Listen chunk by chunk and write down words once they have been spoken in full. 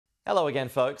Hello again,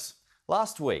 folks.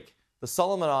 Last week, the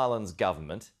Solomon Islands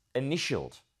government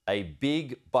initialed a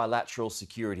big bilateral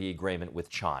security agreement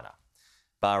with China.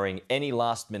 Barring any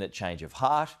last-minute change of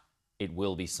heart, it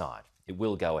will be signed. It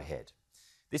will go ahead.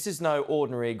 This is no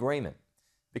ordinary agreement,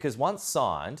 because once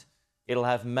signed, it'll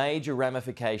have major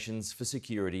ramifications for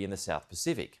security in the South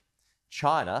Pacific.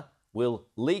 China will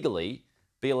legally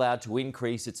be allowed to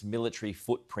increase its military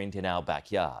footprint in our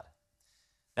backyard.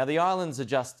 Now, the islands are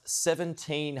just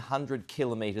 1,700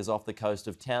 kilometres off the coast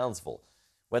of Townsville,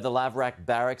 where the Laverack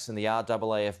Barracks and the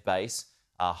RAAF base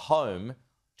are home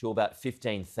to about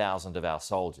 15,000 of our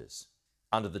soldiers.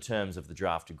 Under the terms of the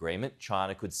draft agreement,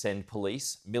 China could send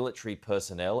police, military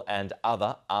personnel and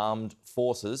other armed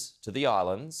forces to the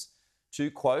islands to,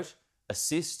 quote,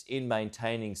 assist in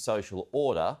maintaining social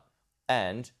order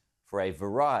and for a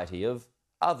variety of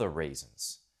other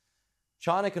reasons.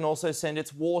 China can also send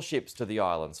its warships to the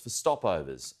islands for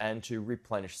stopovers and to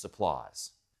replenish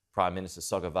supplies. Prime Minister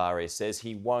Sogavare says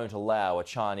he won't allow a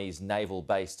Chinese naval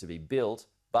base to be built,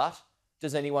 but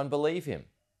does anyone believe him?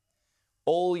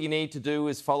 All you need to do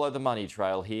is follow the money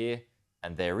trail here,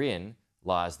 and therein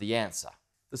lies the answer.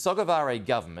 The Sogavare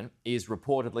government is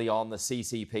reportedly on the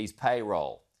CCP's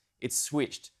payroll. It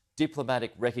switched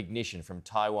diplomatic recognition from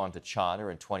Taiwan to China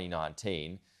in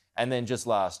 2019, and then just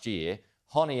last year,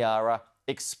 Honiara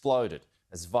exploded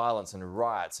as violence and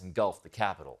riots engulfed the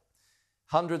capital.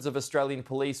 Hundreds of Australian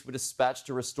police were dispatched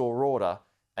to restore order,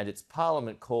 and its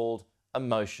parliament called a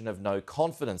motion of no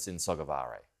confidence in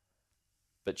Sogavare.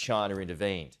 But China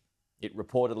intervened. It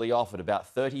reportedly offered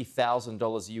about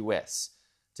 $30,000 US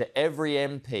to every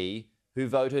MP who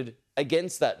voted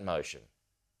against that motion.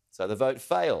 So the vote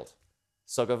failed.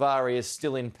 Sogavare is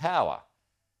still in power.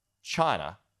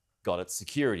 China got its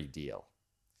security deal.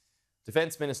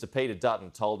 Defence Minister Peter Dutton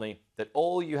told me that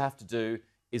all you have to do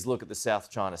is look at the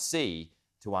South China Sea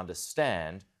to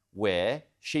understand where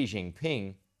Xi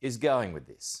Jinping is going with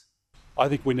this. I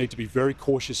think we need to be very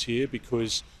cautious here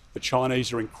because the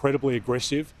Chinese are incredibly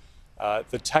aggressive.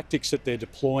 The tactics that they're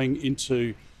deploying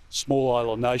into small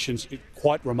island nations are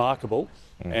quite remarkable,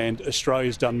 and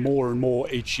Australia's done more and more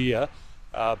each year,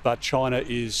 but China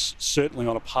is certainly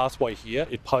on a pathway here.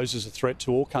 It poses a threat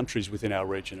to all countries within our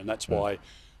region, and that's why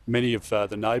many of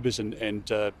the neighbours and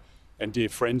dear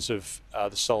friends of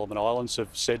the Solomon Islands have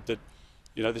said that,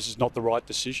 you know, this is not the right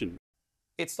decision.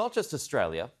 It's not just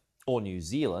Australia or New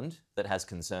Zealand that has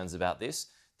concerns about this.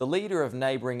 The leader of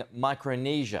neighbouring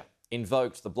Micronesia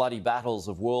invoked the bloody battles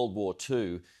of World War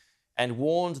II and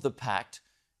warned the pact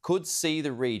could see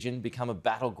the region become a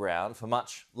battleground for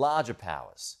much larger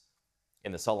powers.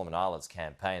 In the Solomon Islands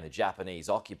campaign, the Japanese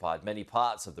occupied many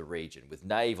parts of the region with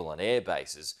naval and air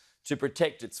bases to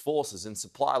protect its forces and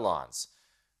supply lines.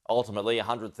 Ultimately,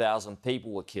 100,000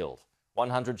 people were killed,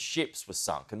 100 ships were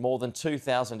sunk, and more than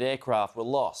 2,000 aircraft were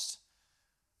lost.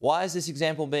 Why is this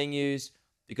example being used?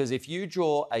 Because if you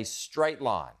draw a straight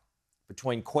line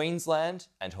between Queensland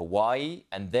and Hawaii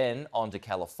and then onto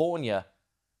California,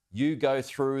 you go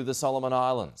through the Solomon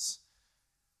Islands.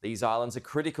 These islands are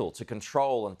critical to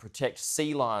control and protect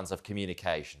sea lines of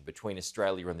communication between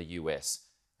Australia and the US,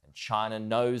 and China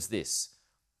knows this.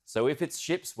 So if its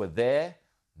ships were there,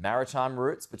 maritime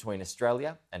routes between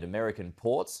Australia and American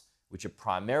ports, which are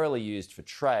primarily used for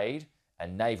trade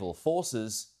and naval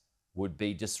forces, would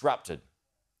be disrupted.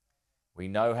 We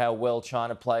know how well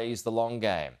China plays the long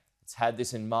game. It's had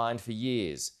this in mind for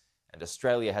years, and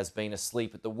Australia has been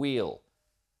asleep at the wheel.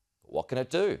 But what can it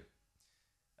do?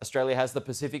 Australia has the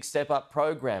Pacific Step Up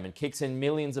program and kicks in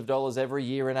millions of dollars every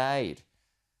year in aid.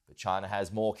 But China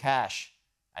has more cash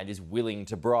and is willing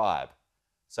to bribe.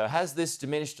 So has this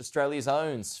diminished Australia's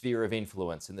own sphere of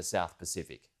influence in the South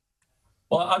Pacific?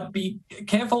 Well, I'd be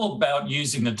careful about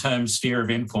using the term sphere of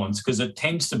influence because it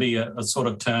tends to be a sort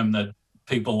of term that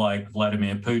people like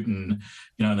Vladimir Putin,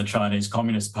 and the Chinese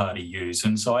Communist Party use.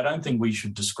 And so I don't think we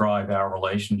should describe our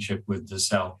relationship with the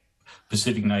South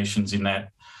Pacific nations in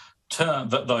that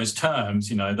those terms.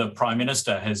 The Prime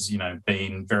Minister has,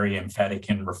 been very emphatic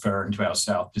in referring to our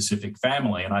South Pacific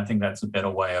family, and I think that's a better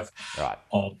way of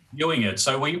viewing it.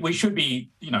 So we should be,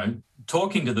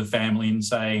 talking to the family and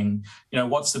saying,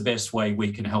 what's the best way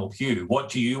we can help you? What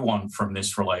do you want from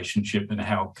this relationship, and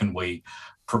how can we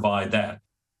provide that?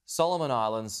 Solomon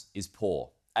Islands is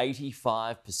poor.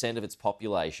 85% of its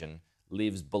population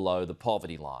lives below the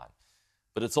poverty line.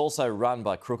 But it's also run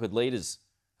by crooked leaders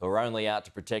who are only out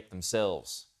to protect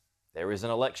themselves. There is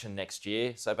an election next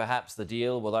year, so perhaps the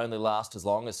deal will only last as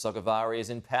long as Sogavare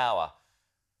is in power,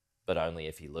 but only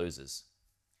if he loses.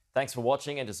 Thanks for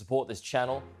watching, and to support this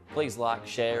channel, please like,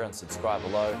 share and subscribe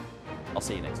below. I'll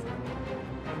see you next week.